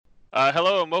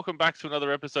Hello and welcome back to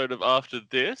another episode of After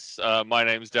This. My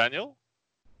name's Daniel.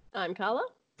 I'm Carla.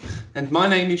 And my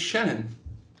name is Shannon.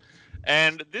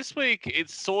 And this week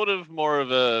it's sort of more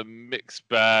of a mixed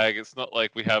bag. It's not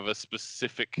like we have a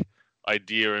specific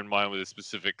idea in mind with a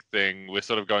specific thing. We're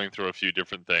sort of going through a few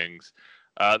different things.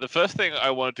 The first thing I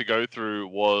wanted to go through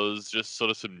was just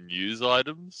sort of some news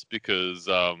items because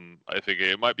I think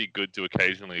it might be good to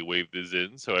occasionally weave this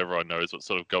in so everyone knows what's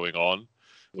sort of going on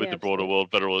with the broader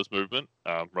World Federalist Movement,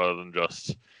 rather than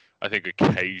just, I think,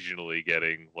 occasionally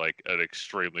getting like an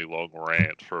extremely long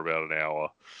rant for about an hour.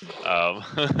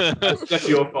 That's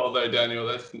your fault, though, Daniel.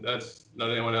 That's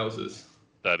not anyone else's.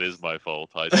 That is my fault.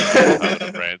 I do have a habit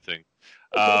of ranting.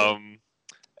 So,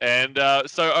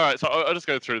 all right, so I'll just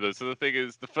go through this. So the thing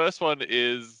is, the first one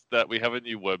is that we have a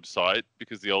new website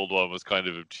because the old one was kind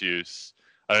of obtuse.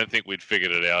 I don't think we'd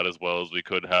figured it out as well as we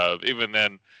could have. Even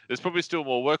then, there's probably still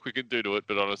more work we could do to it,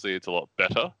 but honestly, it's a lot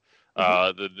better.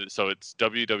 So it's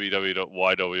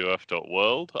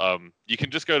www.ywf.world. You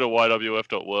can just go to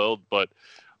ywf.world, but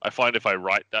I find if I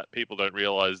write that, people don't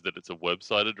realize that it's a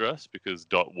website address because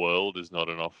 .world is not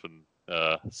an often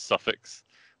suffix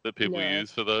that people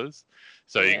use for those.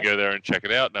 So you can go there and check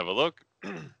it out and have a look.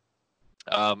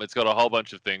 It's got a whole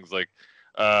bunch of things like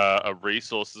a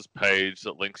resources page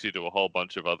that links you to a whole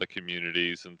bunch of other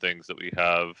communities and things that we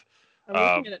have.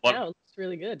 I'm looking at it now. It's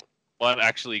really good. One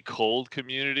actually called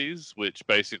communities, which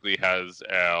basically has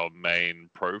our main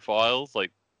profiles,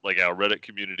 like our Reddit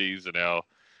communities and our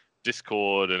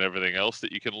Discord and everything else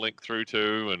that you can link through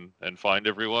to and find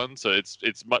everyone. So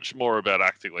it's much more about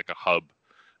acting like a hub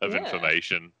of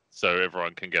information so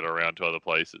everyone can get around to other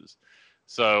places.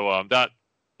 So that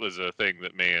was a thing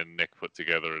that me and Nick put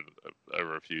together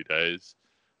over a few days.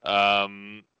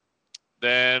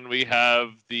 Then we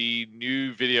have the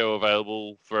new video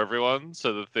available for everyone.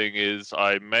 So the thing is,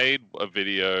 I made a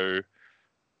video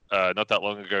not that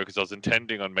long ago because I was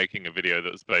intending on making a video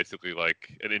that was basically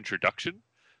like an introduction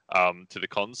to the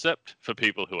concept for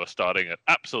people who are starting at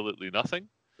absolutely nothing.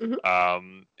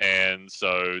 And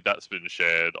so that's been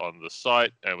shared on the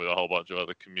site and with a whole bunch of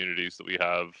other communities that we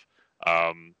have.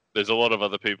 There's a lot of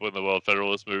other people in the World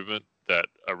Federalist Movement that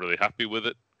are really happy with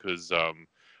it because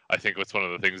I think what's one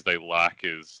of the things they lack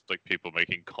is like people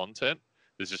making content.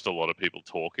 There's just a lot of people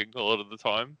talking a lot of the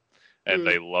time, and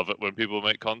they love it when people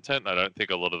make content. I don't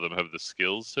think a lot of them have the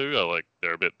skills to. Like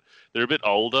they're a bit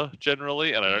older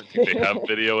generally, and I don't think they have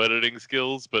video editing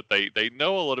skills. But they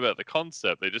know a lot about the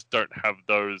concept. They just don't have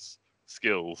those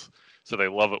skills, so they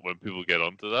love it when people get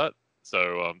onto that.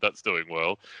 So that's doing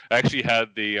well. I actually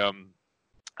had the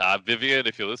Vivian,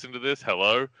 if you're listening to this,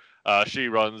 hello. She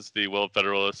runs the World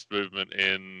Federalist Movement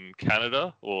in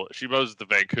Canada, or she runs the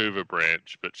Vancouver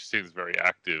branch, but she seems very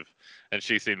active, and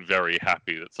she seemed very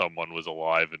happy that someone was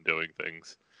alive and doing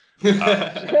things. So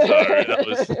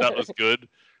that was good,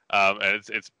 and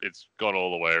it's gone all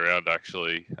the way around.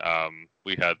 Actually,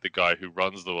 we had the guy who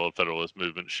runs the World Federalist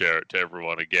Movement share it to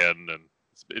everyone again, and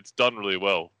it's done really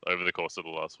well over the course of the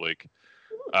last week.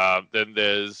 Then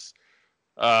there's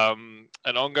an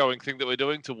ongoing thing that we're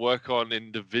doing to work on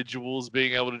individuals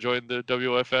being able to join the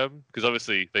WFM, because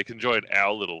obviously they can join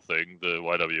our little thing, the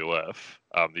YWF,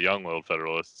 the Young World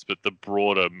Federalists, but the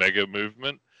broader mega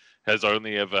movement has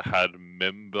only ever had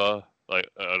member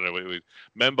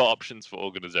options for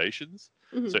organizations.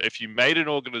 So if you made an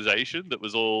organization that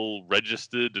was all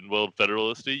registered and World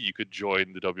Federalisty, you could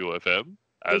join the WFM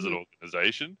as an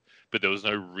organization. But there was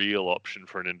no real option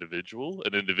for an individual.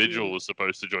 An individual was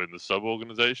supposed to join the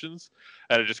sub-organizations,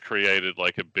 and it just created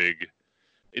like a big...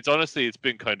 It's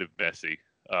been kind of messy.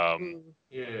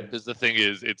 Because the thing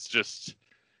is, it's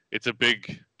a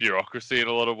big bureaucracy in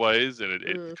a lot of ways, and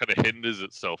it kind of hinders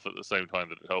itself at the same time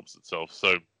that it helps itself.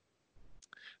 So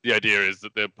the idea is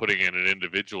that they're putting in an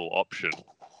individual option,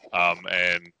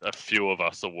 and a few of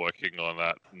us are working on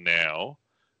that now,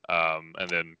 and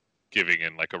then giving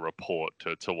in like a report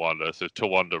to Tawanda. So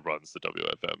Tawanda runs the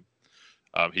WFM.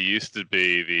 He used to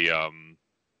be the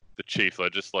chief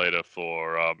legislator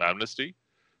for Amnesty.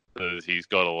 He's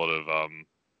got a lot of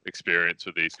experience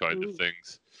with these kinds of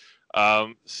things.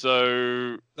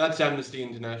 So that's Amnesty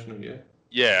International, yeah?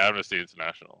 Yeah, Amnesty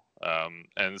International.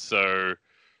 And so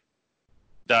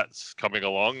that's coming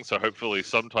along. So hopefully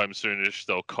sometime soonish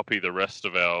they'll copy the rest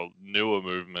of our newer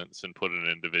movements and put an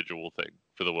individual thing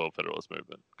for the World Federalist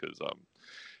Movement. Because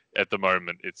at the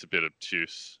moment it's a bit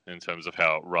obtuse in terms of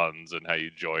how it runs and how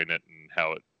you join it and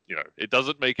how it, it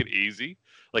doesn't make it easy.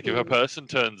 Like if a person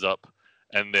turns up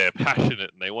and they're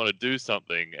passionate and they want to do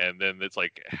something, and then it's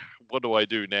like, what do I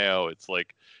do now? It's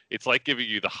like giving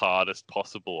you the hardest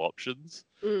possible options.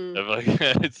 Of like,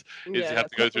 it's you have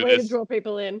to go that's the through way this. to draw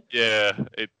people in. Yeah,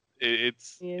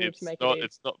 It's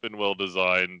not been well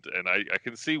designed, and I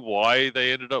can see why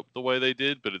they ended up the way they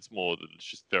did, but it's more that it's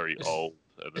just very old.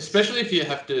 Especially if you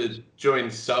have to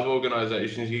join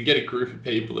sub-organizations, you get a group of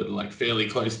people that are like fairly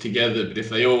close together, but if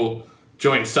they all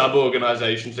join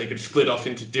sub-organizations, they could split off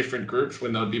into different groups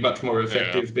when they'd be much more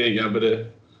effective being able to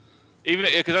even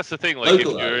because that's the thing, like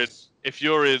localize. if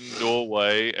you're in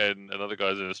Norway and another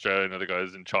guy's in Australia, another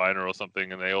guy's in China or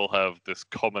something, and they all have this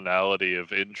commonality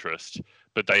of interest,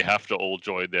 but they have to all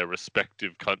join their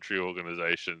respective country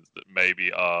organizations that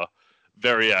maybe are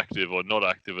very active or not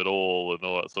active at all and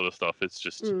all that sort of stuff. It's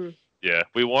just,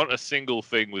 we want a single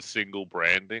thing with single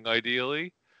branding,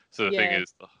 ideally. So the thing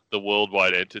is, the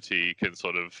worldwide entity can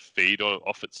sort of feed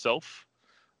off itself.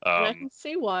 And I can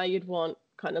see why you'd want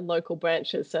kind of local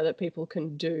branches so that people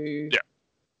can do,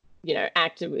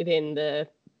 act within the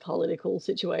political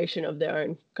situation of their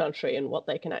own country and what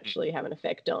they can actually have an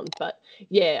effect on. But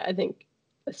I think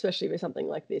especially with something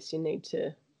like this, you need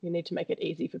to make it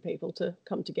easy for people to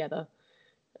come together.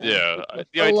 The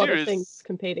a lot idea of things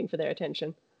competing for their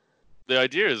attention. The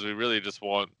idea is we really just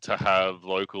want to have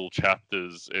local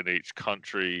chapters in each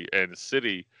country and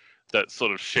city that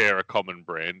sort of share a common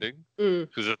branding.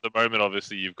 Because at the moment,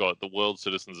 obviously, you've got the World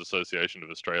Citizens Association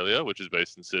of Australia, which is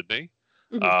based in Sydney.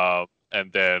 And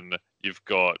then you've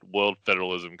got World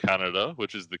Federalism Canada,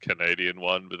 which is the Canadian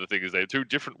one. But the thing is, they have two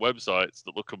different websites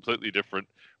that look completely different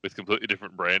with completely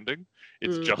different branding.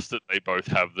 It's just that they both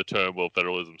have the term World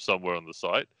Federalism somewhere on the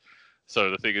site. So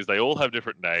the thing is, they all have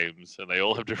different names and they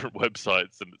all have different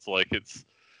websites, and it's like it's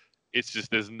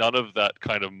just there's none of that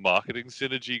kind of marketing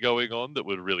synergy going on that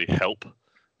would really help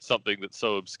something that's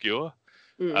so obscure.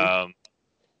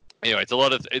 Anyway,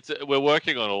 we're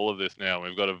working on all of this now.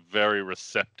 We've got a very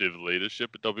receptive leadership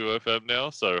at WFM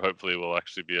now, so hopefully we'll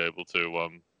actually be able to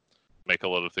make a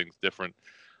lot of things different.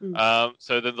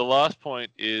 So then the last point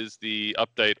is the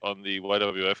update on the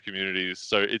YWF communities.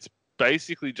 So it's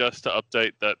basically just to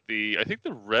update that I think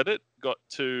the Reddit got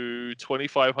to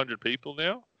 2,500 people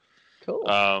now. Cool.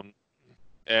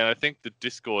 And I think the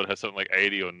Discord has something like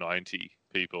 80 or 90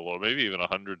 people, or maybe even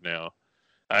 100 now.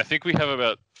 And I think we have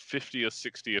about 50 or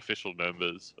 60 official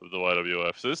members of the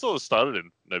YWF. So this all started in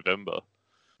November.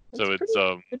 That's so it's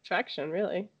good traction,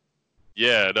 really.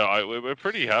 Yeah, no, we're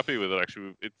pretty happy with it.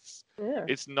 Actually,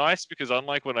 it's nice because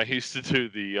unlike when I used to do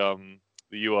the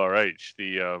URH,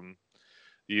 the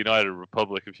United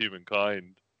Republic of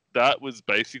Humankind, that was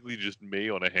basically just me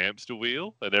on a hamster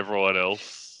wheel, and everyone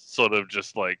else sort of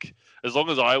just like, as long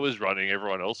as I was running,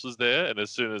 everyone else was there, and as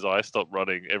soon as I stopped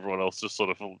running, everyone else just sort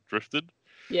of drifted.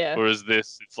 Yeah. Whereas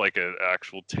this, it's like an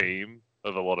actual team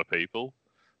of a lot of people.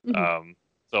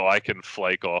 So I can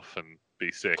flake off and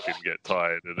be sick and get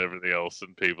tired and everything else,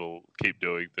 and people keep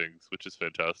doing things, which is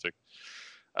fantastic.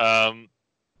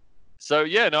 So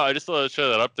yeah, no, I just thought I'd show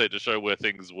that update to show where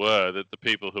things were, that the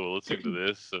people who are listening to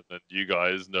this and that you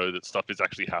guys know that stuff is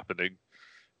actually happening.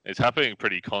 It's happening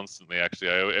pretty constantly, actually.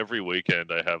 Every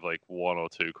weekend I have like 1 or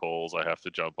 2 calls I have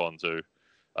to jump onto.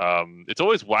 It's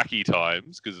always wacky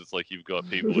times because it's like you've got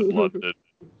people in London,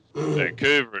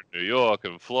 Vancouver, and New York,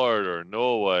 and Florida, and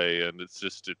Norway, and it's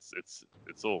just it's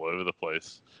all over the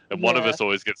place. And one of us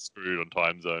always gets screwed on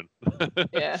time zone.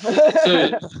 Yeah.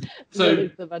 So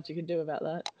there's so much you can do about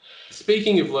that.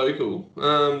 Speaking of local,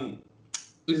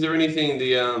 is there anything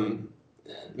the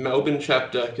Melbourne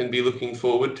chapter can be looking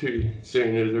forward to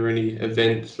soon? Are there any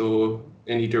events or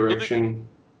any direction?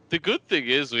 The good thing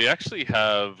is we actually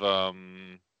have,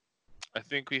 I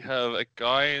think we have a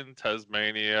guy in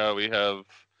Tasmania. We have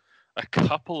a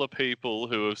couple of people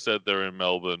who have said they're in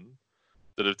Melbourne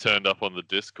that have turned up on the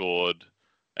Discord.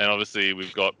 And obviously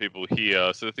we've got people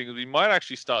here. So the thing is, we might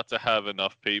actually start to have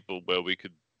enough people where we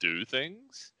could do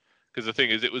things. Because the thing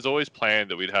is, it was always planned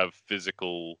that we'd have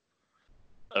physical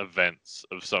events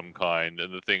of some kind.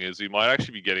 And the thing is, we might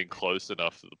actually be getting close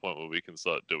enough to the point where we can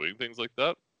start doing things like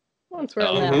that. Once we're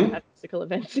allowed to have physical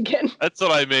events again. That's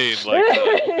what I mean. Like,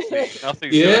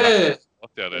 nothing's going to happen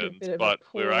lockdown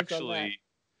ends,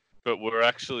 but we're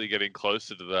actually getting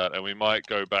closer to that, and we might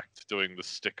go back to doing the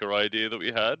sticker idea that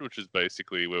we had, which is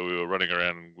basically where we were running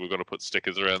around and we were going to put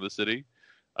stickers around the city.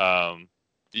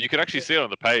 You can actually see it on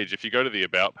the page. If you go to the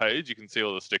About page, you can see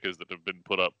all the stickers that have been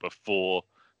put up before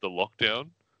the lockdown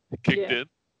kicked in.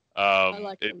 I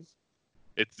like them.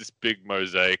 It's this big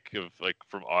mosaic of like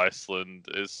from Iceland.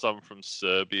 There's some from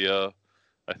Serbia,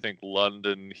 I think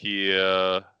London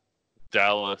here,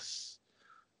 Dallas,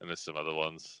 and there's some other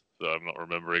ones that I'm not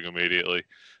remembering immediately.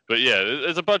 But yeah,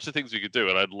 there's a bunch of things we could do,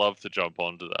 and I'd love to jump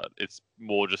onto that. It's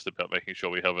more just about making sure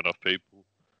we have enough people.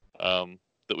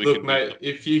 that we Look, can mate,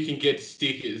 if you can get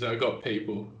stickers, I got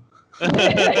people. Oh,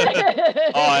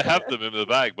 I have them in the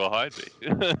bag behind me.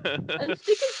 And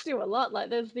stickers do a lot. Like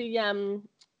there's the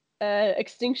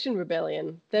Extinction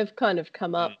Rebellion. They've kind of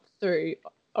come up through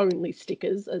only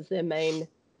stickers as their main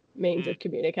means of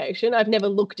communication. I've never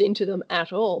looked into them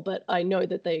at all, but I know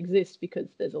that they exist because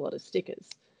there's a lot of stickers.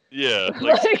 Yeah,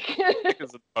 like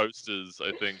stickers and posters.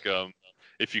 I think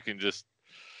if you can just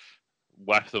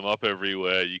whack them up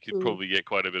everywhere, you could probably get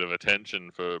quite a bit of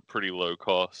attention for pretty low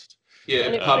cost. Yeah,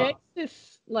 and it creates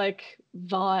this like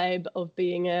vibe of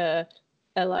being a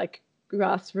like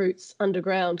grassroots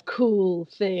underground cool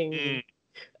thing.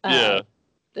 Yeah.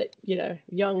 That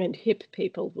young and hip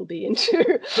people will be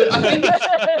into. But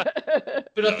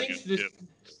I think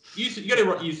you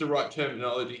got to use the right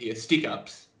terminology here. Stick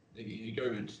ups. You go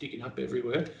around sticking up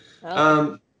everywhere.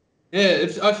 I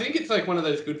think it's like one of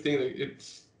those good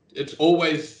things. It's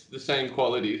always the same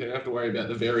quality. So you don't have to worry about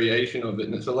the variation of it,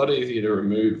 and it's a lot easier to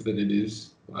remove than it is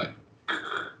like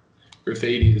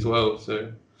graffiti as well.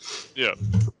 So yeah,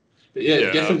 but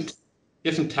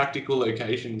get some tactical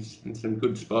locations and some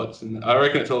good spots, and I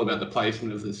reckon it's all about the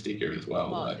placement of the sticker as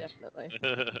well. Oh, definitely.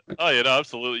 Oh yeah, no,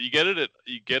 absolutely. You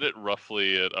get it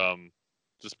roughly at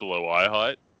just below eye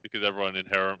height because everyone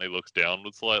inherently looks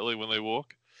downward slightly when they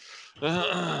walk.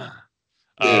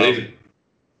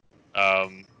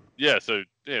 Yeah, so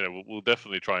we'll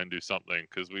definitely try and do something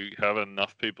because we have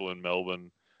enough people in Melbourne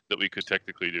that we could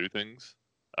technically do things.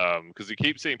 Because we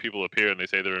keep seeing people appear and they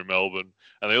say they're in Melbourne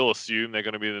and they all assume they're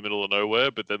going to be in the middle of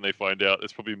nowhere, but then they find out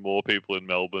there's probably more people in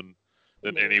Melbourne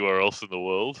than anywhere else in the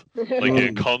world. Like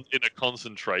in a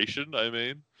concentration, I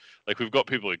mean. Like we've got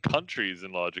people in countries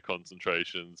in larger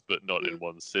concentrations, but not in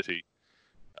one city.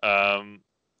 All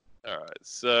right,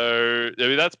 so I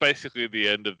mean, that's basically the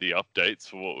end of the updates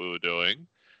for what we were doing.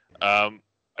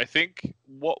 I think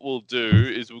what we'll do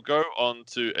is we'll go on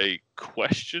to a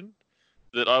question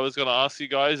that I was going to ask you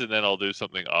guys, and then I'll do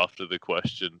something after the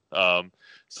question.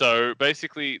 So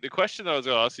basically, the question that I was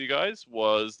going to ask you guys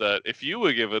was that if you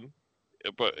were given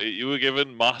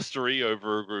mastery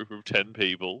over a group of 10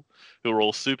 people who are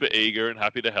all super eager and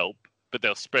happy to help, but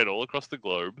they're spread all across the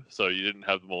globe, so you didn't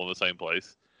have them all in the same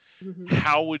place.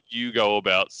 How would you go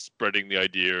about spreading the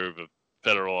idea of a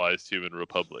federalized human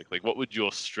republic? Like, what would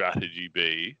your strategy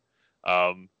be?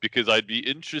 Because I'd be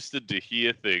interested to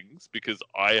hear things because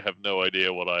I have no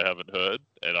idea what I haven't heard,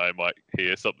 and I might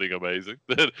hear something amazing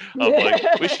that I'm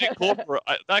like, we should incorporate.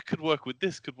 That could work with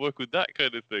this, could work with that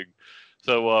kind of thing.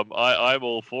 So I'm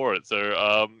all for it. So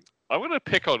I'm going to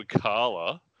pick on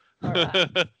Carla.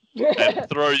 And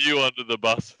throw you under the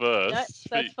bus first.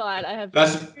 That's fine.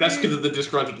 That's because of the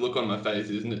disgruntled look on my face,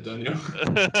 isn't it, Daniel?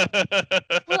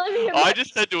 Well, I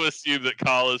just had to assume that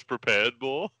Carla's prepared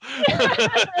more.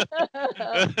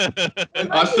 I'm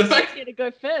going to go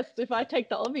first if I take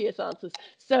the obvious answers.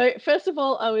 So first of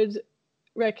all, I would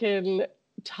reckon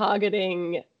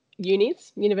targeting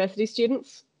university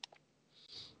students.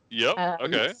 Yep.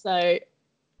 Okay. So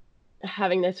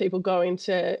having those people go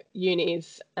into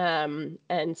unis and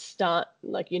start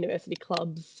like university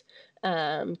clubs,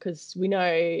 because we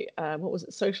know what was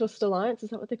it, Socialist Alliance, is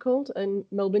that what they're called in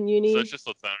Melbourne Uni? Socialist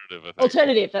Alternative, I think.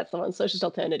 Alternative, that's the one. Socialist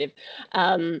Alternative.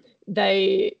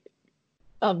 They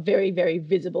are very, very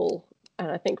visible,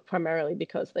 and I think primarily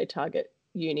because they target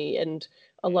uni, and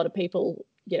a lot of people,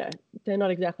 they're not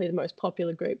exactly the most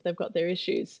popular group. They've got their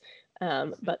issues,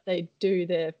 but they do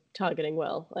their targeting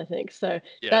well, I think. So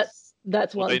yes.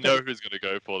 That's one thing. They know who's going to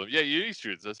go for them. Yeah, uni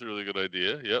students. That's a really good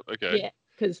idea. Yep. Okay. Yeah,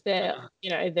 because they're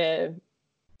they're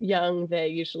young. They're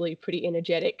usually pretty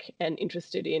energetic and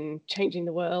interested in changing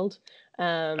the world.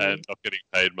 And not getting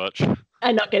paid much.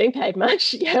 And not getting paid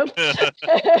much. Yep.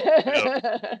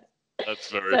 Yep. That's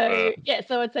very fair. Yeah,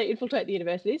 so I'd say infiltrate the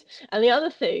universities. And the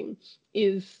other thing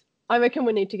is, I reckon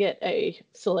we need to get a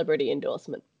celebrity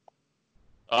endorsement.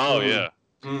 Oh yeah.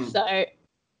 So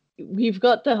we've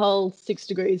got the whole 6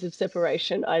 degrees of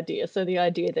separation idea. So the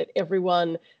idea that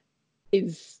everyone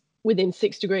is within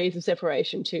 6 degrees of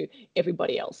separation to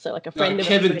everybody else. So like a friend of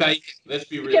Kevin Bacon. Let's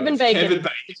be real. Kevin Bacon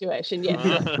situation. Yeah,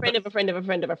 a friend of a friend of a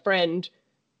friend of a friend.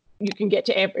 You can get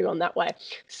to everyone that way.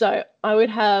 So I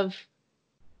would have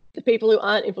the people who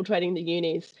aren't infiltrating the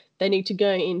unis. They need to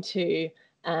go into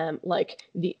like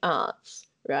the arts,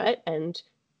 right, and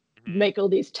make all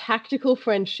these tactical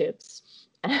friendships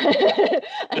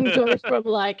and go from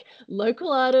like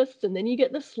local artists, and then you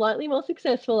get the slightly more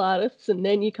successful artists, and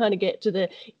then you kind of get to the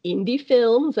indie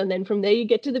films, and then from there you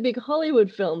get to the big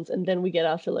Hollywood films, and then we get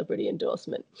our celebrity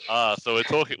endorsement. So we're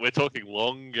talking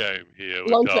long game here.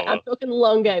 Long term. I'm talking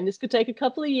long game. This could take a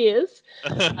couple of years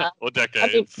or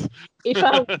decades. I mean,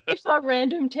 if our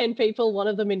random 10 people, one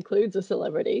of them includes a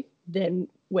celebrity, then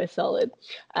we're solid.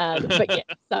 But yeah,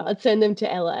 so I'd send them to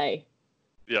LA.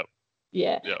 Yep.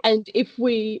 Yeah. Yep. And if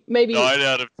we maybe 9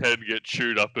 out of 10 get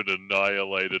chewed up and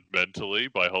annihilated mentally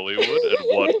by Hollywood, and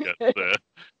 1 gets there.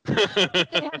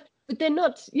 But they're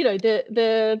not,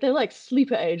 they're like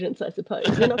sleeper agents, I suppose.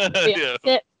 They're not going to be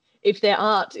upset if their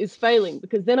art is failing,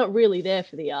 because they're not really there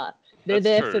for the art. They're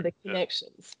there for the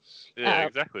connections. Yeah,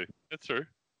 exactly. That's true.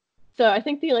 So I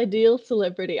think the ideal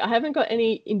celebrity, I haven't got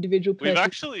any individual person.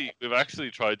 We've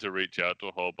actually tried to reach out to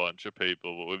a whole bunch of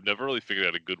people, but we've never really figured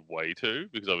out a good way to,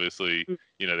 because obviously,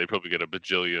 they probably get a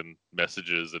bajillion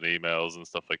messages and emails and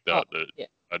stuff like that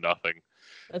are nothing.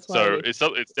 That's why it's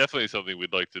definitely something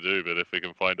we'd like to do, but if we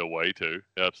can find a way to,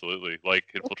 absolutely, like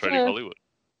infiltrating Hollywood.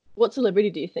 What celebrity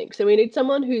do you think? So we need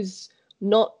someone who's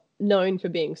not known for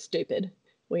being stupid.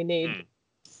 We need,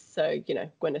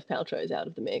 Gwyneth Paltrow's out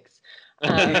of the mix.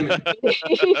 That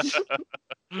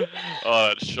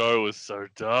show was so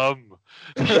dumb.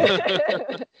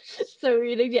 So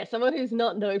we need, someone who's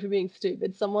not known for being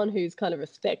stupid, someone who's kind of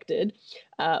respected,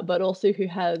 but also who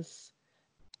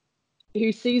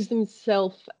sees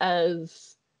themselves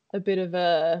as a bit of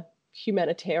a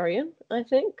humanitarian, I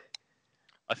think.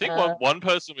 I think one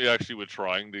person we actually were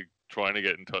trying to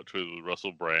get in touch with was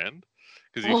Russell Brand,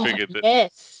 because he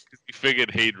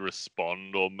figured he'd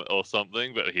respond or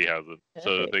something, but he hasn't. Perfect.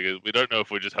 So the thing is, we don't know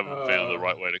if we just haven't found the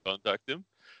right way to contact him.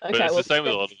 Okay, but it's the same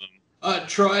with a lot of them.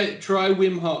 Try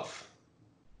Wim Hof.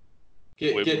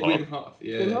 Get Wim Hof.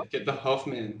 Yeah, Wim Hof? Get the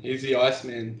Hoffman. He's the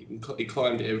Iceman. He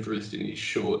climbed Everest in his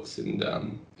shorts and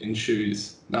in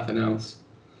shoes. Nothing else.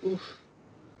 Oof.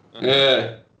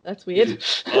 Yeah. That's weird.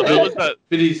 That was that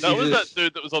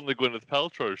dude that was on the Gwyneth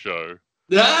Paltrow show.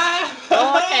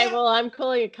 Okay, well, I'm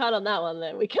calling a cut on that one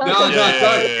then. We can't.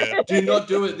 No. Do not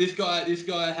do it. This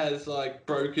guy has like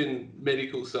broken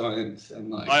medical science and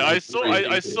like. I saw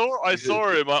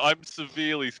him. I'm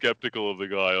severely skeptical of the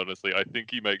guy. Honestly, I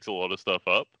think he makes a lot of stuff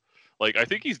up. Like, I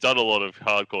think he's done a lot of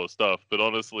hardcore stuff, but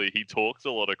honestly, he talks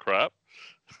a lot of crap.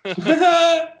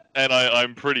 And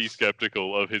I'm pretty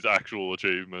skeptical of his actual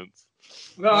achievements.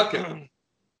 Okay.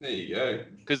 There you go.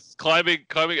 Because climbing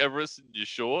Everest in your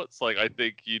shorts, like, I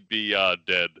think you'd be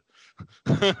dead.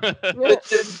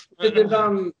 They've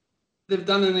done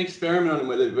an experiment on him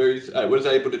where he was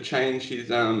able to change his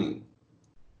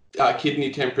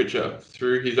kidney temperature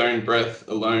through his own breath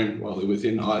alone while he was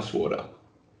in ice water.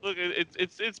 Look,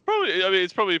 it's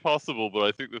probably possible, but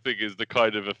I think the thing is the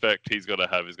kind of effect he's going to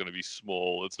have is going to be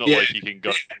small. It's not like he can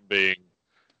go from being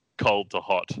cold to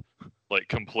hot, like,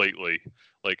 completely.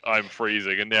 Like, I'm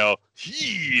freezing, and now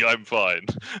I'm fine.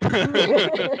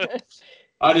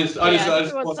 I just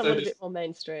want someone a bit more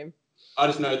mainstream. I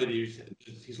just know that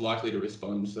he's likely to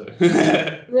respond. So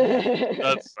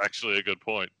that's actually a good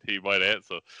point. He might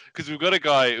answer, because we've got a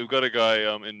guy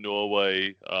in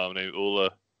Norway named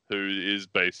Ulla, who is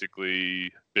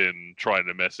basically been trying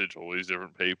to message all these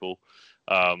different people.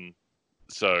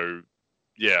 So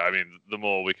yeah, I mean, the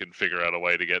more we can figure out a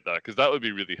way to get that, because that would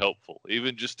be really helpful,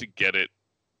 even just to get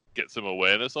some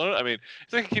awareness on it. I mean,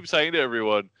 it's like I keep saying to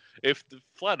everyone, if the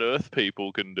flat Earth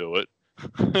people can do it,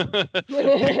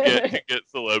 to get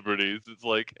celebrities, it's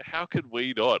like, how could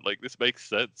we not? Like, this makes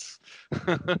sense.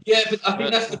 Yeah, but I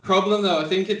think that's the problem, though. I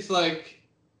think it's like,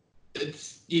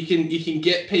 you can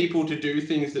get people to do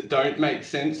things that don't make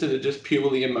sense, that are just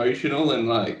purely emotional and,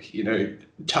 like,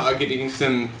 targeting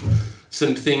some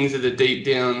things that are deep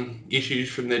down issues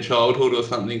from their childhood or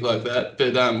something like that.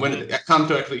 But when it comes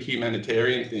to actually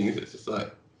humanitarian things, it's just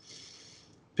like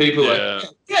people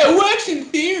it works in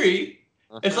theory.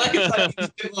 It's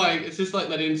just like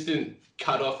that instant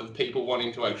cut off of people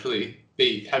wanting to actually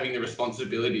be having the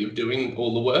responsibility of doing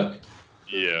all the work.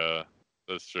 Yeah,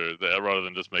 that's true. Rather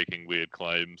than just making weird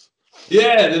claims.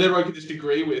 Yeah, that everyone can just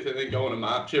agree with and then go on a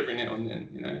march every now and then,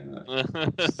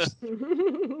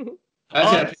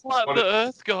 I'm flat the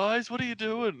Earth, guys. What are you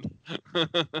doing?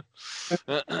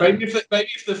 Maybe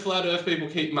if the flat Earth people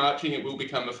keep marching, it will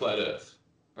become a flat Earth.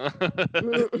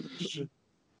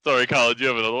 Sorry, Carl, do you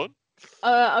have another one?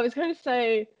 I was going to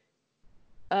say,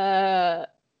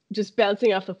 just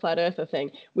bouncing off the flat Earther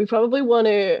thing, we probably want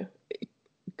to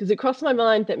because it crossed my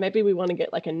mind that maybe we want to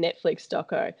get like a Netflix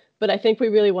doco, but I think we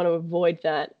really want to avoid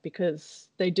that because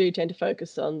they do tend to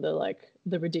focus on the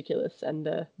ridiculous and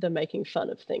the making fun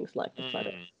of things like the flat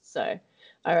Earth. So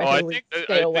I reckon we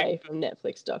stay away from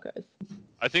Netflix docos.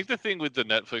 I think the thing with the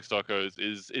Netflix docos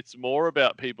is it's more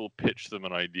about people pitch them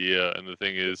an idea, and the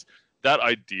thing is that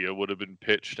idea would have been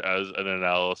pitched as an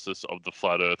analysis of the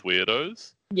flat Earth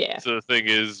weirdos. Yeah. So the thing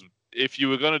is, if you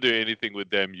were going to do anything with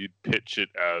them, you'd pitch it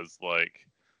as like,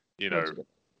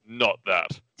 not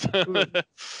that. And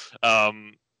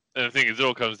the thing is, it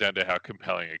all comes down to how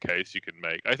compelling a case you can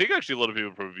make. I think actually a lot of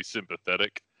people would probably be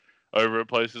sympathetic over at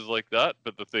places like that,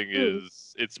 but the thing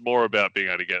is, it's more about being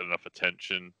able to get enough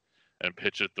attention and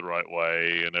pitch it the right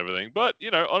way and everything. But,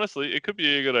 honestly, it could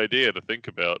be a good idea to think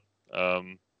about.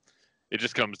 It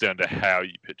just comes down to how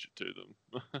you pitch it to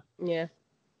them. Yeah.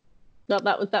 No,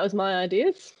 that was my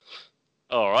ideas.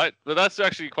 All right, but that's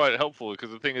actually quite helpful because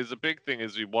the big thing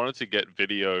is we wanted to get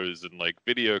videos and like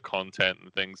video content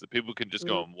and things that people can just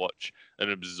go and watch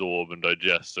and absorb and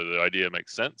digest, so the idea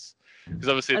makes sense. Because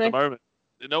obviously at the moment,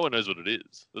 no one knows what it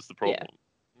is. That's the problem.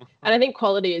 Yeah. And I think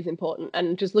quality is important.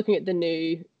 And just looking at the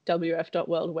new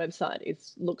WF.world website,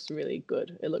 looks really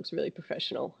good. It looks really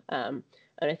professional, and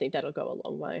I think that'll go a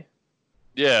long way.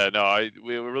 Yeah, no,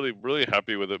 we were really, really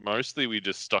happy with it. Mostly we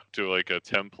just stuck to like a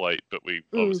template, but we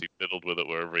obviously fiddled with it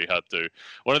wherever we had to.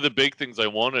 One of the big things I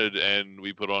wanted and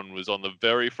we put on was on the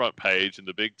very front page in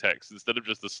the big text, instead of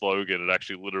just the slogan, it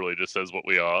actually literally just says what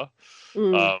we are.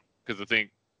 Because I think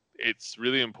it's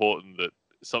really important that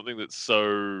something that's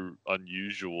so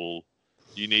unusual,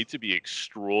 you need to be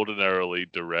extraordinarily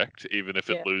direct, even if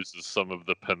it loses some of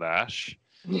the panache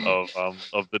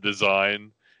of the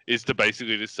design. Is to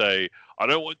basically just say, I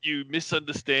don't want you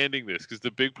misunderstanding this, because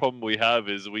the big problem we have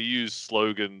is we use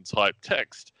slogan type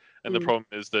text, and the problem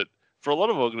is that for a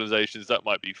lot of organizations that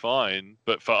might be fine,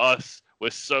 but for us we're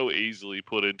so easily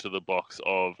put into the box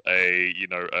of a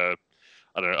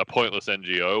pointless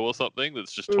NGO or something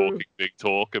that's just talking big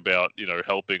talk about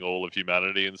helping all of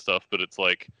humanity and stuff, but it's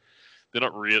like they're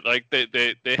not real, like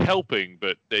they're helping,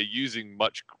 but they're using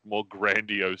much more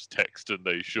grandiose text than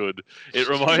they should. It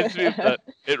reminds me of that.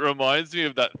 It reminds me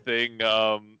of that thing.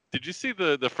 Did you see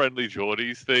the Friendly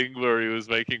Geordies thing where he was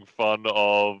making fun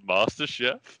of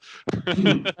MasterChef?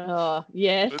 Oh,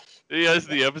 yes. He has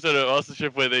the episode of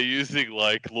MasterChef where they're using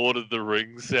like Lord of the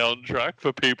Rings soundtrack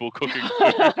for people cooking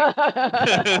food.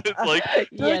 It's like,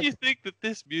 don't you think that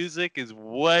this music is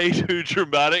way too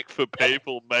dramatic for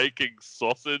people making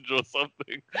sausage or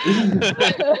something?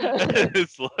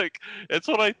 It's like, it's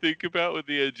what I think about with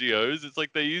the NGOs. It's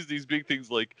like they use these big things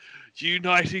like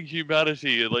uniting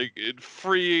humanity and like and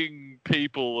freeing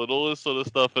people and all this sort of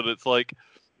stuff, and it's like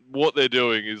what they're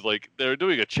doing is like they're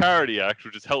doing a charity act,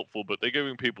 which is helpful, but they're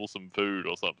giving people some food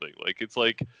or something. Like it's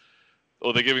like,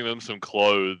 or they're giving them some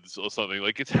clothes or something.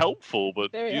 Like it's helpful,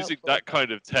 but Very using helpful. that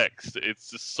kind of text,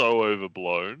 it's just so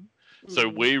overblown. So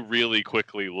we really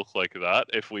quickly look like that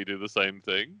if we do the same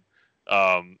thing.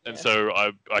 So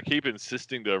I keep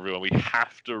insisting to everyone, we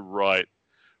have to write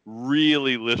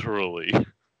really literally.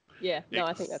 Yeah, no,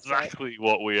 I think that's right. Exactly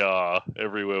what we are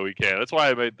everywhere we can. That's why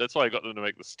I got them to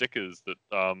make the stickers that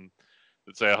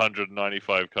say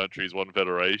 195 countries, one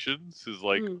federation. Is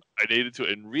like I needed to,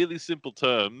 in really simple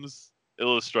terms,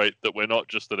 illustrate that we're not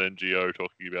just an NGO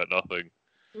talking about nothing.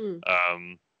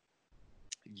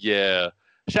 Yeah.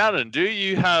 Shannon, do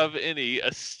you have any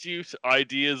astute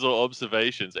ideas or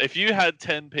observations? If you had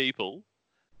 10 people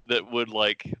that would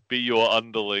like be your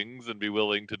underlings and be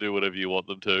willing to do whatever you want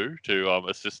them to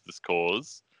assist this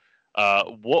cause,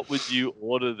 what would you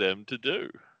order them to do?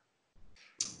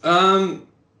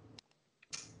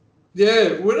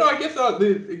 Yeah, well, I guess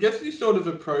the sort of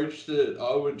approach that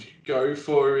I would go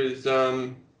for is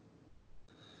I'd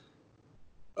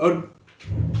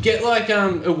get like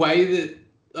a way that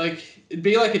like it'd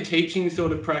be like a teaching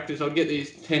sort of practice. I'd get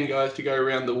these 10 guys to go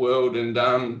around the world and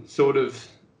sort of,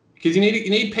 because you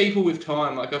need people with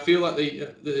time. Like I feel like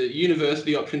the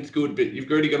university option's good, but you've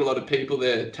already got a lot of people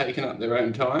there taking up their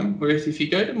own time. Whereas if you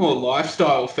go to more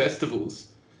lifestyle festivals,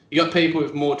 you got people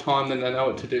with more time than they know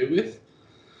what to do with.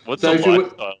 What's a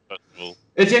lifestyle festival?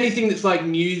 It's anything that's like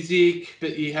music,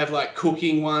 but you have like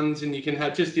cooking ones, and you can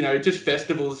have just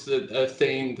festivals that are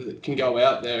themed that can go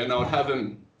out there. And I would have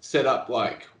them set up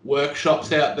like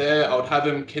workshops out there. I would have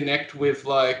them connect with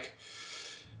like,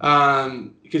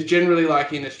 because generally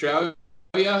like in Australia,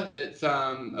 it's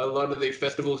a lot of these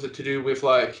festivals are to do with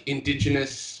like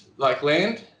Indigenous like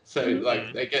land. So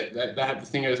like they have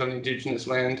the thingos on Indigenous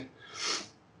land,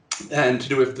 and to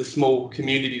do with the small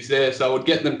communities there. So I would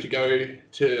get them to go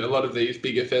to a lot of these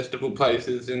bigger festival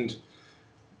places and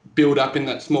build up in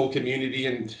that small community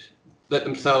and let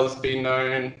themselves be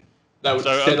known. They would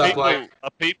So set up like... are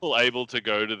people able to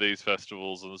go to these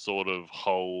festivals and sort of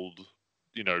hold,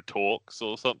 talks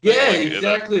or something? Yeah,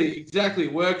 Like, exactly.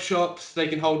 Workshops, they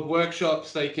can hold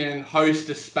workshops, they can host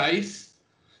a space.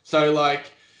 So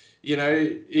like,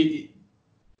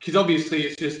 because obviously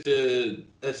it's just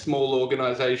a small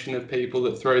organisation of people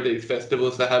that throw these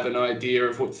festivals. They have an idea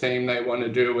of what theme they want to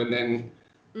do, and then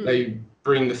they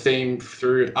bring the theme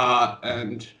through art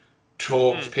and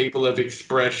talks, people of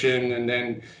expression, and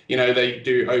then, they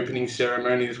do opening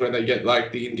ceremonies where they get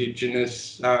like the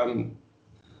Indigenous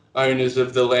owners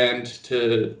of the land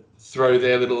to throw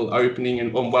their little opening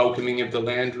and welcoming of the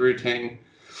land routine.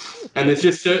 And there's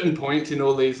just certain points in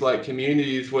all these like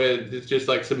communities where there's just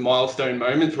like some milestone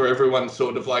moments where everyone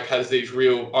sort of like has these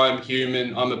real I'm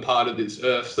human, I'm a part of this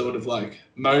earth sort of like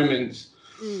moments.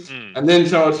 And then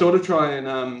so I sort of try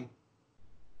and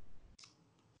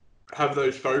have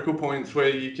those focal points where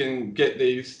you can get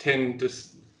these 10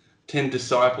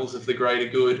 disciples of the greater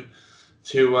good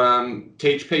to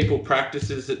teach people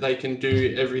practices that they can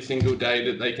do every single day,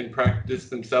 that they can practice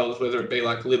themselves, whether it be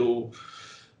like little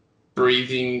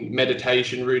breathing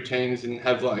meditation routines and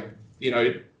have like,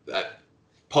 that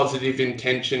positive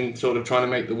intention, sort of trying to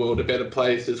make the world a better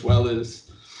place, as well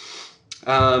as,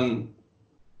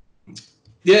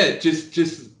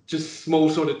 just small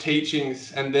sort of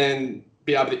teachings, and then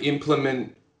be able to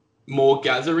implement more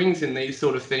gatherings in these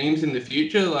sort of themes in the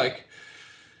future. Like,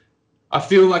 I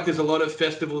feel like there's a lot of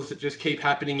festivals that just keep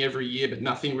happening every year, but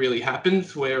nothing really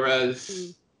happens.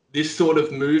 Whereas this sort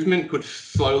of movement could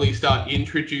slowly start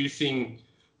introducing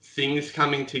things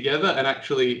coming together and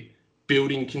actually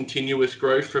building continuous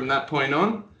growth from that point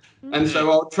on. And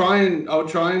so I'll try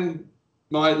and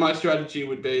my strategy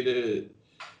would be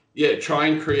to try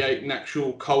and create an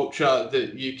actual culture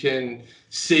that you can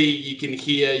see, you can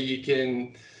hear, you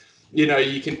can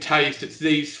taste. It's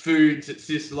these foods, it's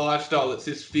this lifestyle, it's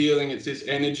this feeling, it's this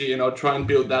energy, and I'll try and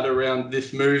build that around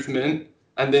this movement,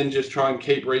 and then just try and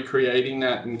keep recreating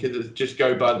that. And because it just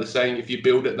go by the saying, if you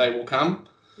build it, they will come.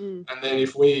 And then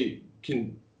if we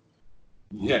can,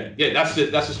 that's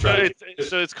a strategy.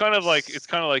 So it's kind of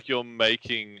like you're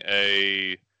making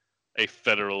a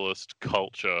federalist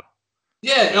culture.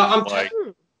 Yeah, I'm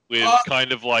with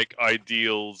kind of like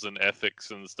ideals and ethics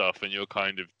and stuff, and you're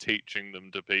kind of teaching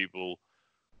them to people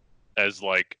as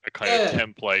like a kind of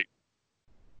template,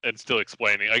 and still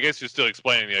explaining. I guess you're still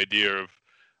explaining the idea of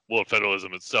world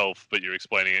federalism itself, but you're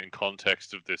explaining it in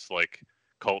context of this like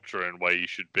culture and way you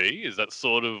should be. Is that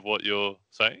sort of what you're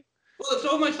saying? Well, it's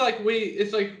almost like we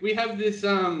have this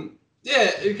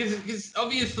because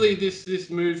obviously this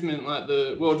movement, like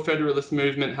the World Federalist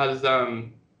movement, has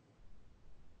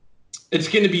it's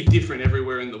going to be different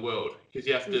everywhere in the world, because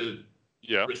you have to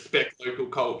respect local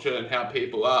culture and how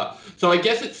people are. So I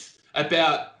guess it's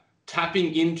about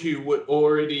tapping into what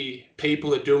already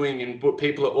people are doing and what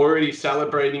people are already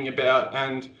celebrating about.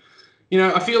 And,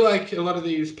 I feel like a lot of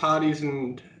these parties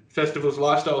and festivals,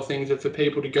 lifestyle things, are for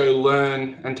people to go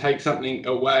learn and take something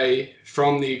away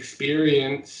from the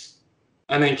experience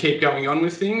and then keep going on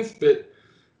with things. But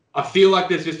I feel like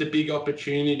there's just a big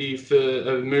opportunity for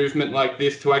a movement like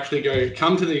this to actually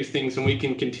come to these things, and we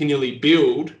can continually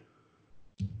build.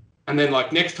 And then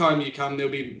like next time you come,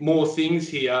 there'll be more things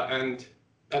here, and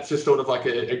that's just sort of like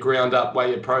a ground up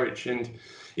way approach. And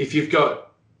if you've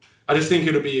got, I just think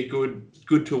it'll be a good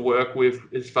to work with,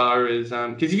 as far as,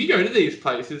 because if you go to these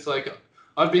places, like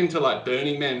I've been to like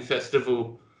Burning Man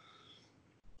Festival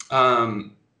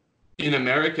in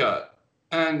America,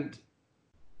 and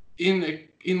in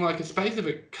like a space of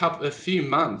a few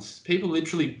months, people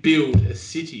literally build a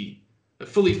city, a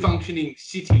fully functioning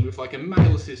city with like a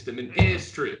mail system, an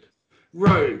airstrip,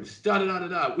 roads,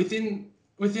 within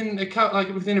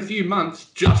a few months,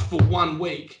 just for 1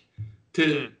 week,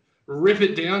 to rip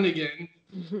it down again,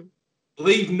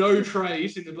 leave no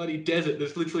trace in the bloody desert.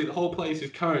 There's literally, the whole place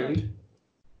is coned.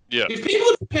 Yeah. If people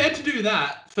are prepared to do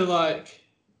that for like,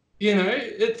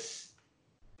 it's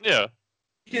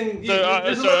I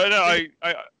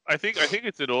think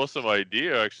it's an awesome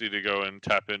idea actually to go and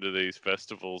tap into these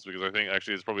festivals, because I think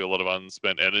actually there's probably a lot of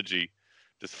unspent energy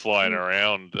just flying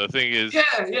around. The thing is,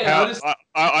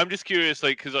 I'm just curious,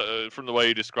 like, because from the way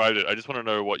you described it, I just want to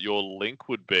know what your link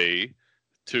would be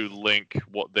to link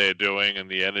what they're doing and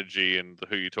the energy and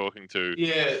who you're talking to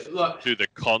to the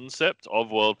concept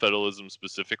of world federalism,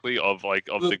 specifically of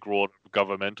the broad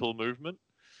governmental movement.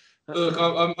 Look,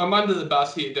 I'm under the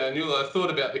bus here, Daniel. I thought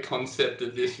about the concept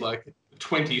of this like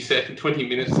 20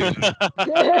 minutes ago. Because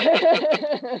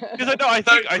I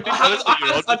think I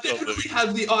definitely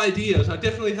have the ideas. I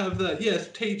definitely have the, yes,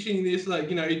 teaching this, like,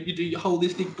 you know, you do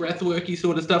holistic breathworky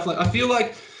sort of stuff. Like, I feel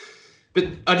like, but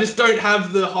I just don't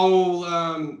have the whole,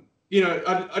 you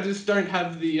know, I just don't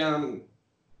have the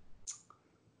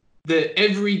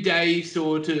everyday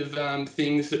sort of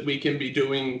things that we can be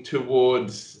doing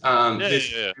towards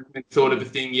this sort of a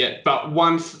thing yet. But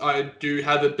once I do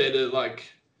have a better, like,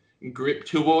 grip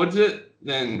towards it,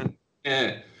 then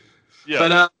yeah.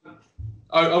 But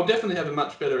I'll definitely have a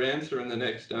much better answer in the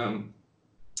next I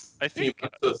think few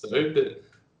months or so. But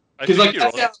I think like, you're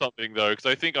on something though, because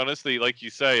I think honestly, like you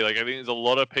say, like I think there's a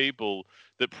lot of people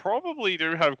that probably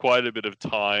do have quite a bit of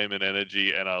time and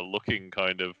energy and are looking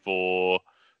kind of for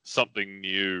something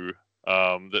new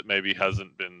that maybe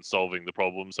hasn't been solving the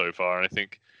problem so far. And I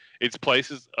think it's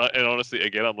places, and honestly,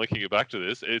 again, I'm linking it back to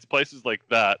this. It's places like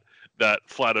that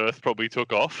Flat Earth probably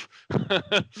took off,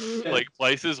 like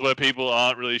places where people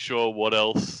aren't really sure what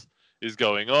else is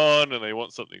going on and they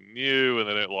want something new and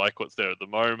they don't like what's there at the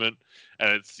moment.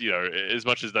 And it's, you know, as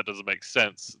much as that doesn't make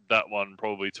sense, that one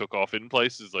probably took off in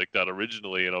places like that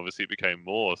originally, and obviously it became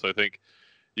more. So I think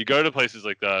you go to places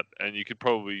like that and you could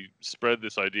probably spread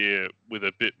this idea with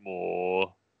a bit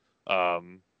more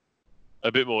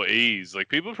ease. Like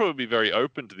people would probably be very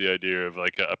open to the idea of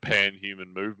like a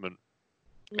pan-human movement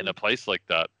in a place like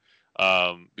that,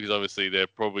 because obviously they're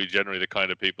probably generally the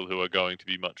kind of people who are going to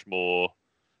be much more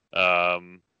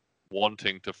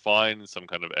wanting to find some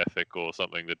kind of ethic or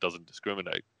something that doesn't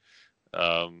discriminate.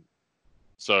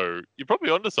 So you're probably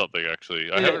onto something,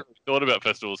 actually. I haven't really thought about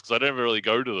festivals because I don't really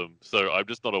go to them, so I'm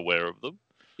just not aware of them.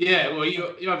 Yeah, well,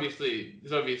 you obviously,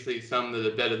 there's obviously some that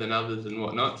are better than others and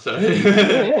whatnot. So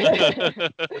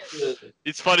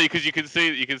it's funny because you can see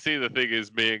the thing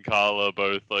is me and Carla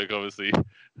both like obviously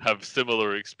have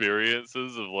similar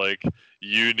experiences of like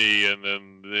uni and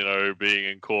then, you know, being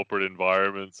in corporate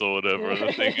environments or whatever. And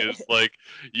the thing is like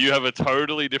you have a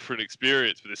totally different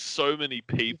experience, but there's so many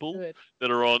people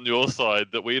that are on your side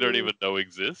that we don't even know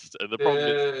exist. And the problem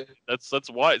is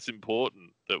that's why it's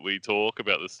important that we talk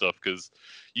about this stuff, because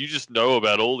you just know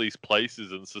about all these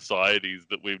places and societies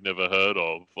that we've never heard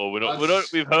of, or we've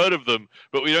heard of them,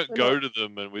 but we don't go to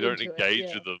them and we don't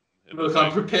engage with them. Look,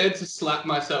 I'm prepared to slap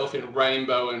myself in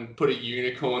rainbow and put a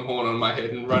unicorn horn on my head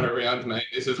and run around, mate.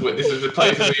 This is the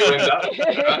places where you end up.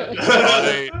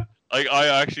 I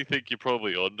actually think you're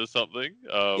probably onto something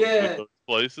with those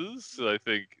places. I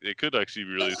think it could actually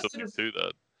be really something to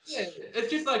that. Yeah,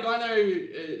 it's just like I know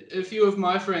a few of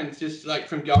my friends just like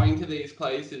from going to these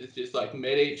places, just like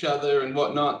met each other and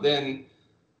whatnot. Then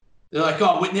they're like,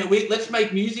 oh, let's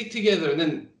make music together. And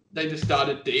then they just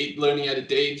started learning how to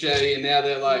DJ, and now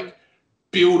they're like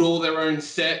build all their own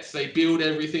sets. They build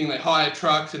everything. They hire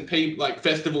trucks, and people like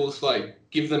festivals like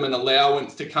give them an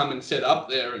allowance to come and set up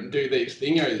there and do these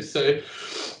thingos. So,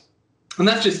 and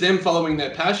that's just them following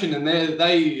their passion, and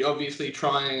they obviously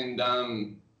try and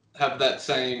have that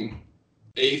same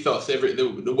ethos.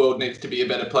 The world needs to be a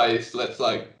better place. Let's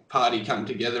like party, come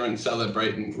together and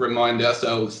celebrate and remind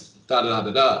ourselves. Da da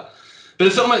da da. But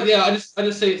it's almost I just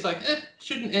see it's like it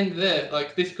shouldn't end there.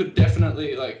 Like this could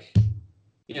definitely like,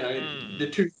 you know, the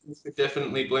two things could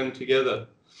definitely blend together.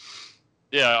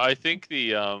 Yeah, I think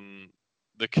the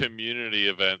community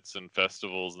events and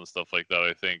festivals and stuff like that,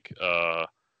 I think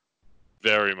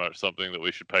very much something that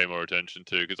we should pay more attention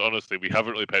to, because honestly we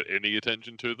haven't really paid any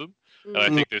attention to them. And I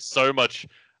think there's so much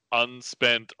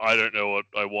unspent I don't know what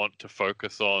I want to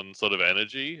focus on sort of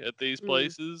energy at these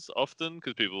places often,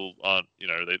 because people aren't, you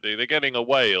know, they're getting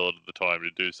away a lot of the time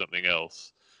to do something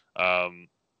else. I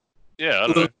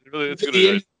don't know, really, it's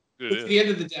good. At the end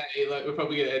of the day, like we're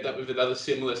probably going to end up with another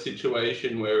similar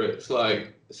situation where it's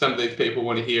like some of these people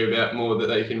want to hear about more that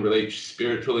they can reach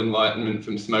spiritual enlightenment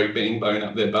from smoke being blown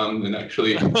up their bum than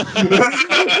actually a movement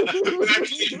that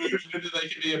they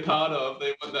can be a part of.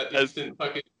 They want that instant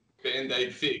fucking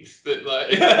Band-Aid fix. But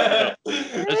like, as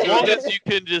long as you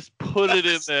can just put it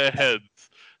in their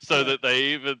heads so that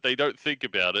they don't think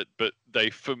about it, but they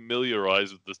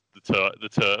familiarize with the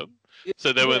term.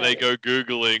 So then when they go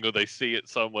Googling or they see it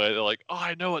somewhere, they're like, oh,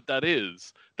 I know what that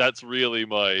is. That's really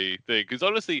my thing. Because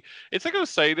honestly, it's like I was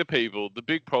saying to people, the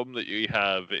big problem that you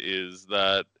have is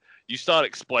that you start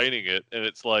explaining it and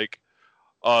it's like,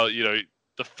 you know,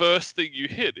 the first thing you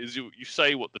hit is you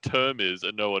say what the term is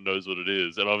and no one knows what it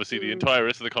is. And obviously the entire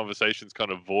rest of the conversation is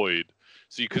kind of void.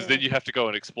 So because then you have to go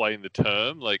and explain the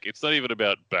term. Like it's not even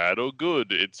about bad or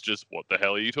good. It's just what the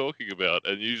hell are you talking about?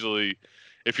 And usually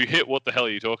if you hit what the hell are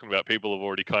you talking about, people have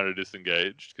already kind of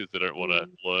disengaged because they don't want to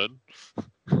learn.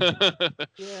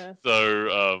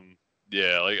 So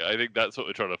Yeah, like I think that's what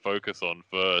we're trying to focus on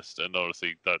first, and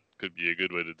honestly, that could be a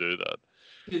good way to do that.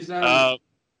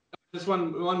 Just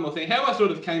one more thing. How I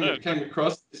sort of came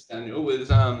across this, Daniel, was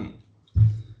that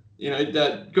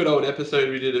good old episode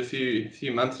we did a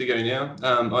few months ago now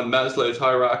on Maslow's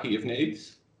hierarchy of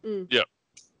needs. Yeah.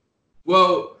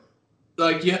 Well,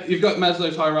 like you've got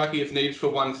Maslow's hierarchy of needs for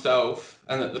oneself,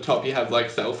 and at the top you have like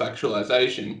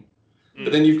self-actualization.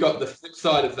 But then you've got the flip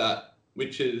side of that,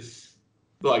 which is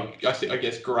like I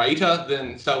guess greater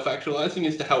than self-actualizing,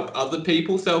 is to help other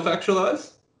people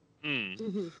self-actualize.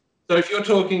 So if you're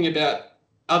talking about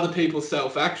other people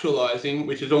self-actualizing,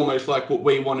 which is almost like what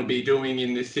we want to be doing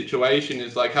in this situation,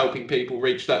 is like helping people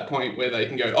reach that point where they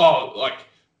can go, oh, like,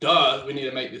 duh, we need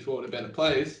to make this world a better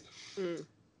place.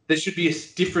 There should be a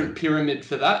different pyramid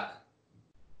for that.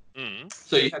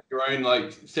 So you have your own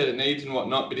like set of needs and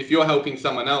whatnot, but if you're helping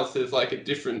someone else, there's like a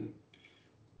different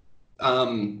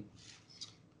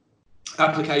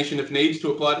application of needs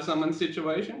to apply to someone's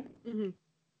situation.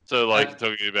 So like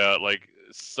talking about like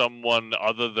someone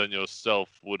other than yourself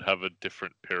would have a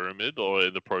different pyramid, or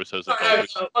in the process of well,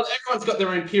 everyone's got their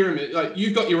own pyramid. Like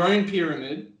you've got your own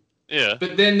pyramid. Yeah.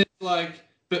 But then there's like,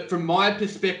 but from my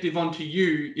perspective onto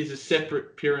you is a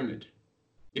separate pyramid.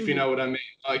 If you know what I mean.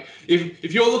 Like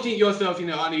if you're looking at yourself,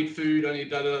 I need food, I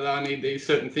need I need these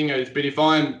certain thingos. But if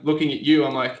I'm looking at you,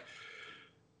 I'm like,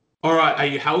 all right, are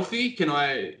you healthy? Can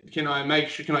I make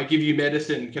sure? Can I give you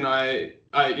medicine? Can do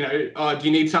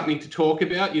you need something to talk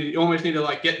about? You almost need to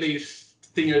like get these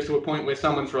thingos to a point where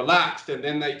someone's relaxed, and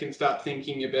then they can start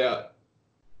thinking about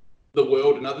the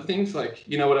world and other things. Like,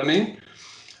 you know what I mean?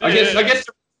 I guess the reason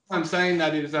I'm saying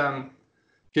that is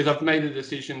because I've made a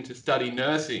decision to study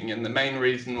nursing, and the main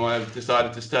reason why I've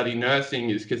decided to study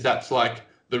nursing is because that's like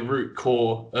the root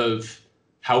core of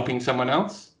helping someone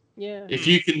else. Yeah. If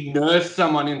you can nurse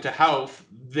someone into health,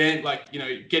 then like,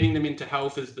 getting them into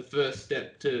health is the first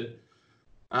step to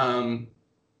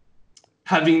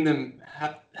having them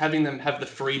have the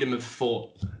freedom of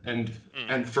thought, and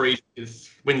freedom is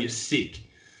when you're sick.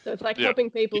 So it's like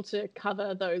helping people to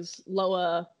cover those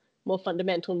lower, more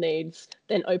fundamental needs,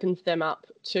 then opens them up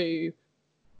to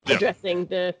addressing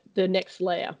the next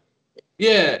layer.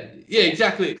 Yeah,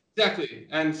 exactly.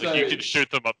 And so you can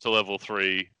shoot them up to level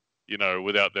 3,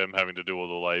 without them having to do all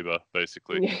the labor,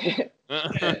 basically.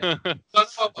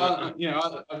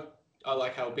 I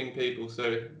like helping people,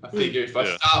 so I figure if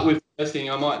I start with nursing,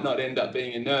 I might not end up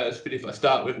being a nurse, but if I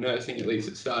start with nursing, at least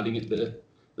it's starting at the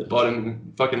bottom,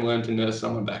 and if I can learn to nurse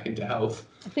someone back into health.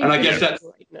 I guess that's...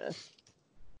 Nurse.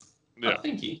 Yeah. Oh,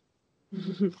 thank you.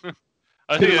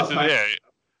 I think that's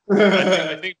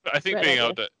I think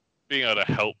being able to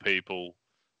help people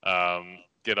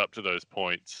get up to those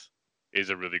points is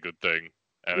a really good thing,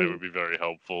 and it would be very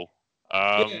helpful.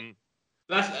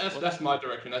 That's my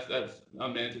direction. That's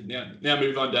I'm answered now. Now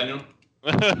move on, Daniel.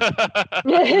 The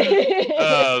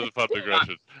fun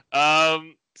digression.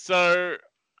 So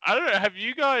I don't know. Have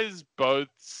you guys both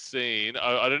seen?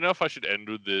 I don't know if I should end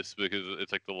with this because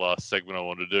it's like the last segment I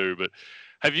want to do. But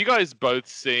have you guys both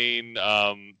seen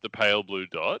the Pale Blue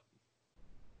Dot?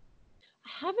 I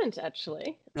haven't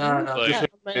actually. No.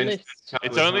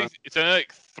 It's only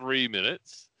like 3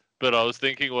 minutes. But I was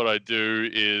thinking what I'd do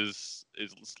is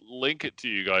link it to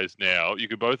you guys now. You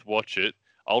could both watch it.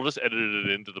 I'll just edit it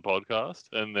into the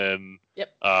podcast, and then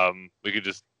we could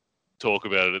just talk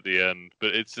about it at the end.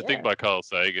 But it's the thing by Carl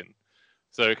Sagan.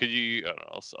 So could you? I don't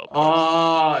know,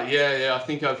 I'll yeah. I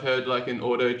think I've heard like an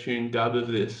auto-tune dub of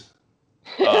this.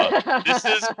 This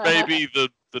is maybe the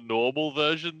normal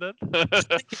version then.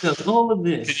 All of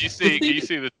this. Can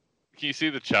you see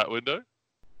the chat window?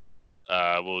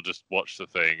 We'll just watch the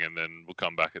thing and then we'll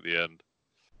come back at the end.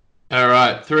 All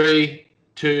right, 3,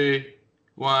 2,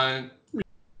 1.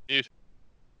 Mute.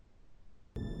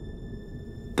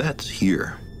 That's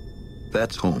here.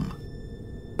 That's home.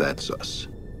 That's us.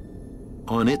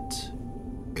 On it,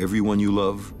 everyone you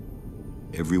love,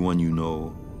 everyone you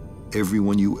know,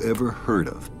 everyone you ever heard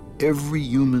of, every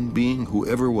human being who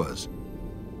ever was,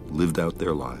 lived out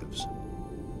their lives.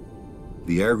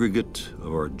 The aggregate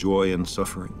of our joy and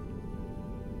suffering,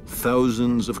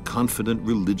 thousands of confident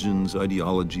religions,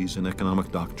 ideologies, and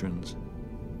economic doctrines,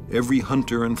 every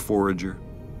hunter and forager,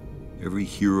 every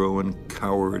hero and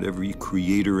coward, every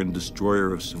creator and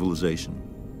destroyer of civilization,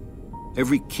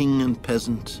 every king and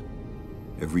peasant,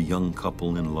 every young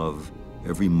couple in love,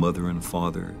 every mother and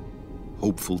father,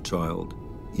 hopeful child,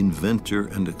 inventor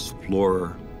and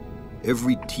explorer,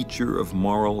 every teacher of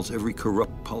morals, every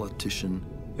corrupt politician,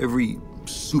 every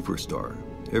superstar,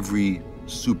 every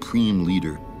supreme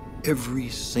leader, every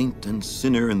saint and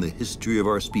sinner in the history of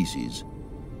our species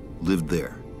lived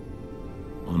there.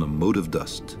 on a mote of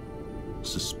dust,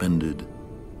 suspended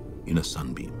in a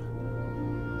sunbeam.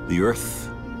 The Earth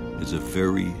is a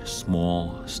very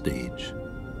small stage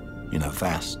in a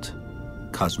vast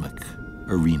cosmic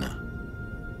arena.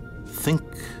 Think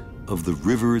of the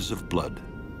rivers of blood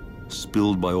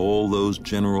spilled by all those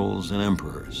generals and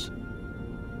emperors,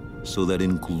 so that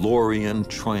in glory and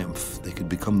triumph they could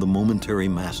become the momentary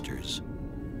masters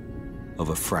of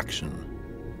a fraction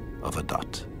of a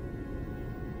dot.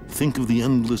 Think of the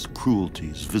endless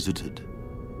cruelties visited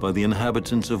by the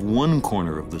inhabitants of one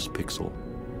corner of this pixel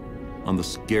on the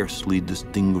scarcely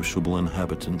distinguishable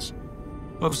inhabitants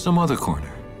of some other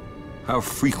corner. How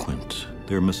frequent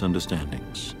their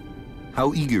misunderstandings,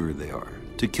 how eager they are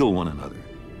to kill one another,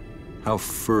 how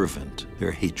fervent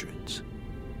their hatreds.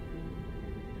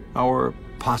 Our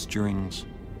posturings,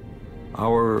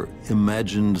 our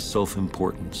imagined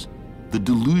self-importance, the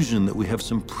delusion that we have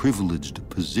some privileged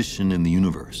position in the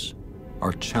universe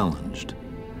are challenged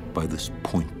by this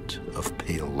point of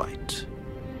pale light.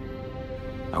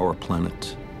 Our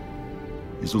planet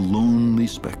is a lonely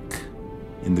speck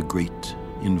in the great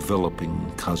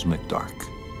enveloping cosmic dark.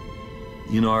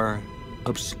 In our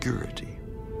obscurity,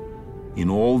 in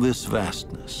all this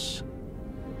vastness,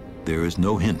 there is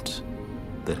no hint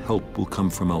that help will come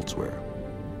from elsewhere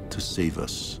to save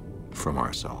us from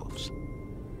ourselves.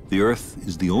 The Earth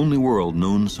is the only world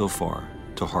known so far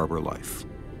to harbor life.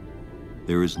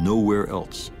 There is nowhere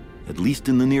else, at least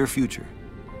in the near future,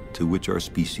 to which our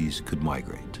species could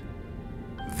migrate.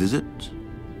 Visit?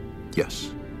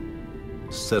 Yes.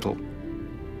 Settle?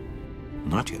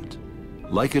 Not yet.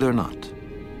 Like it or not,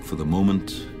 for the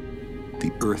moment,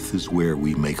 the Earth is where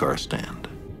we make our stand.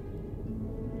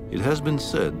 It has been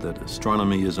said that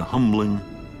astronomy is a humbling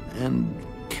and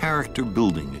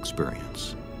character-building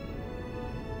experience.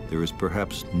 There is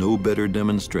perhaps no better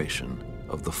demonstration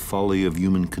of the folly of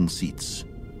human conceits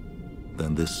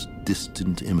than this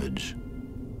distant image.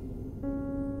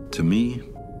 To me,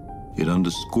 it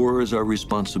underscores our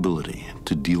responsibility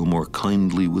to deal more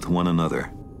kindly with one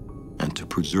another and to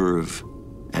preserve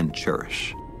and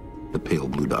cherish the pale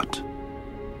blue dot,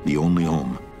 the only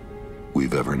home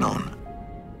we've ever known.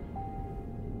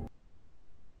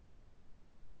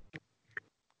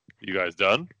 You guys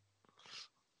done?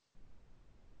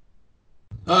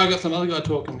 Oh, I got some other guy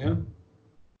talking now.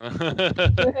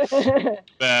 Man,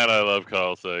 I love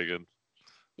Carl Sagan.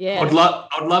 Yeah. I'd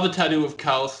love a tattoo of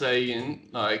Carl Sagan,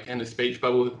 like, and a speech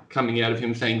bubble coming out of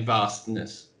him saying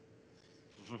vastness.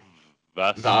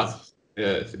 Vast.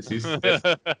 Yeah, it's his. I'm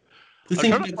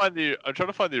trying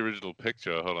to find the original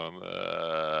picture. Hold on.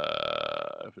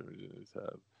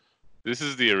 This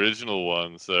is the original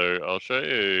one, so I'll show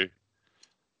you.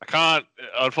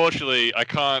 Unfortunately, I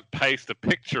can't paste a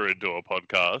picture into a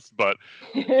podcast, but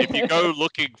if you go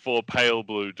looking for pale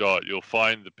blue dot, you'll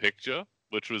find the picture,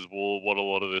 which was what a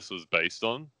lot of this was based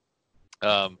on.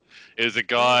 Is a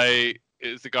guy,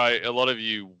 a lot of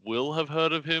you will have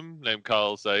heard of him, named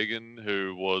Carl Sagan,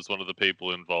 who was one of the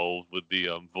people involved with the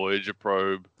Voyager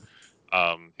probe.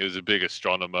 He was a big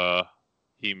astronomer.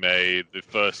 He made the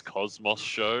first Cosmos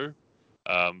show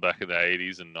back in the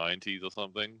 80s and 90s or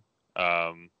something.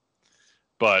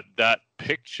 But that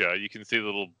picture, you can see the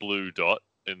little blue dot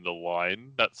in the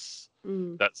line. That's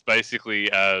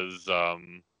basically as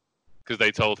because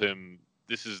they told him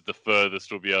this is the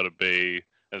furthest we'll be able to be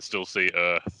and still see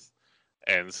Earth,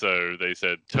 and so they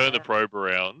said turn the probe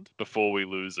around before we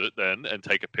lose it, then, and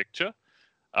take a picture.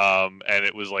 And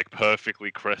it was like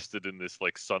perfectly crested in this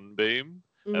like sunbeam,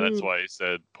 and that's why he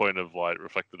said point of light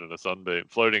reflected in a sunbeam,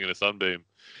 floating in a sunbeam,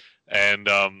 and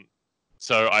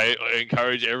So I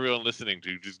encourage everyone listening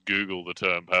to just Google the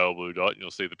term pale blue dot, and you'll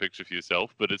see the picture for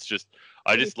yourself. But it's just,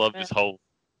 I just love the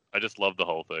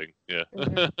whole thing. Yeah,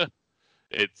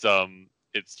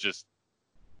 it's just,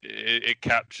 it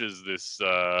captures this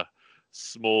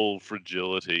small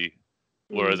fragility.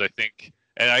 Whereas I think,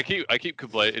 and I keep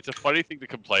complaining. It's a funny thing to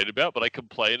complain about, but I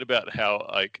complain about how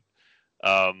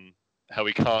how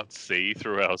we can't see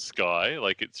through our sky,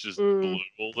 like it's just blue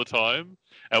all the time,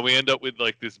 and we end up with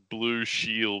like this blue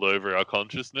shield over our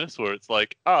consciousness where it's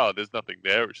like, there's nothing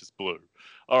there, it's just blue.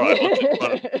 All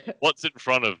right, what's in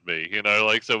front of me, you know?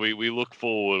 Like, so we look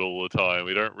forward all the time,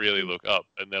 we don't really look up,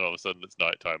 and then all of a sudden it's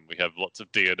nighttime, we have lots of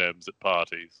D&Ms at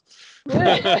parties.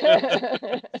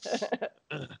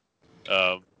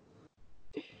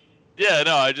 Yeah,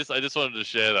 no, I just wanted to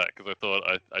share that because I thought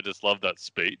I just love that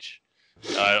speech.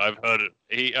 I've heard it.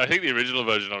 I think the original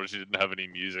version obviously didn't have any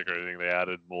music or anything. They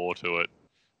added more to it.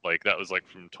 Like that was like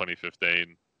from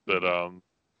 2015. But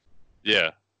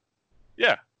yeah.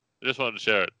 I just wanted to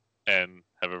share it and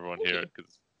have everyone hear it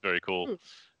because it's very cool.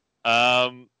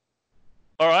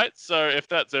 All right. So if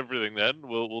that's everything, then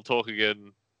we'll talk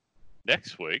again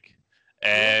next week,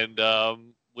 and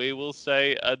we will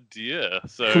say adieu.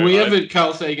 So can we have a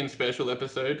Carl Sagan special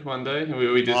episode one day?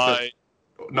 Where we just have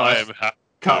nice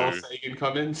Carl Sagan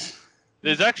comments.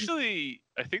 There's actually,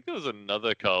 I think there was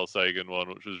another Carl Sagan one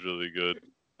which was really good.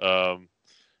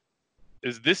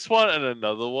 Is this one and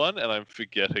another one, and I'm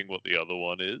forgetting what the other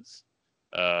one is.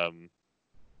 I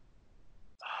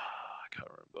can't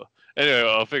remember. Anyway,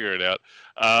 I'll figure it out.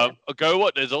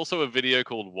 There's also a video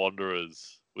called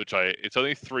Wanderers, which it's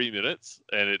only 3 minutes,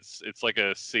 and it's like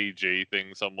a CG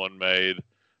thing someone made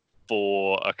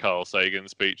for a Carl Sagan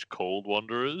speech called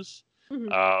Wanderers.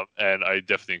 Mm-hmm. And I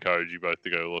definitely encourage you both to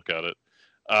go look at it.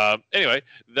 Anyway,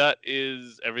 that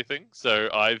is everything. So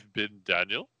I've been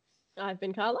Daniel. I've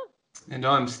been Carla. And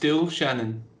I'm still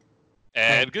Shannon.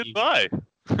 And goodbye.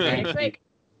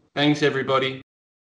 Thanks, everybody.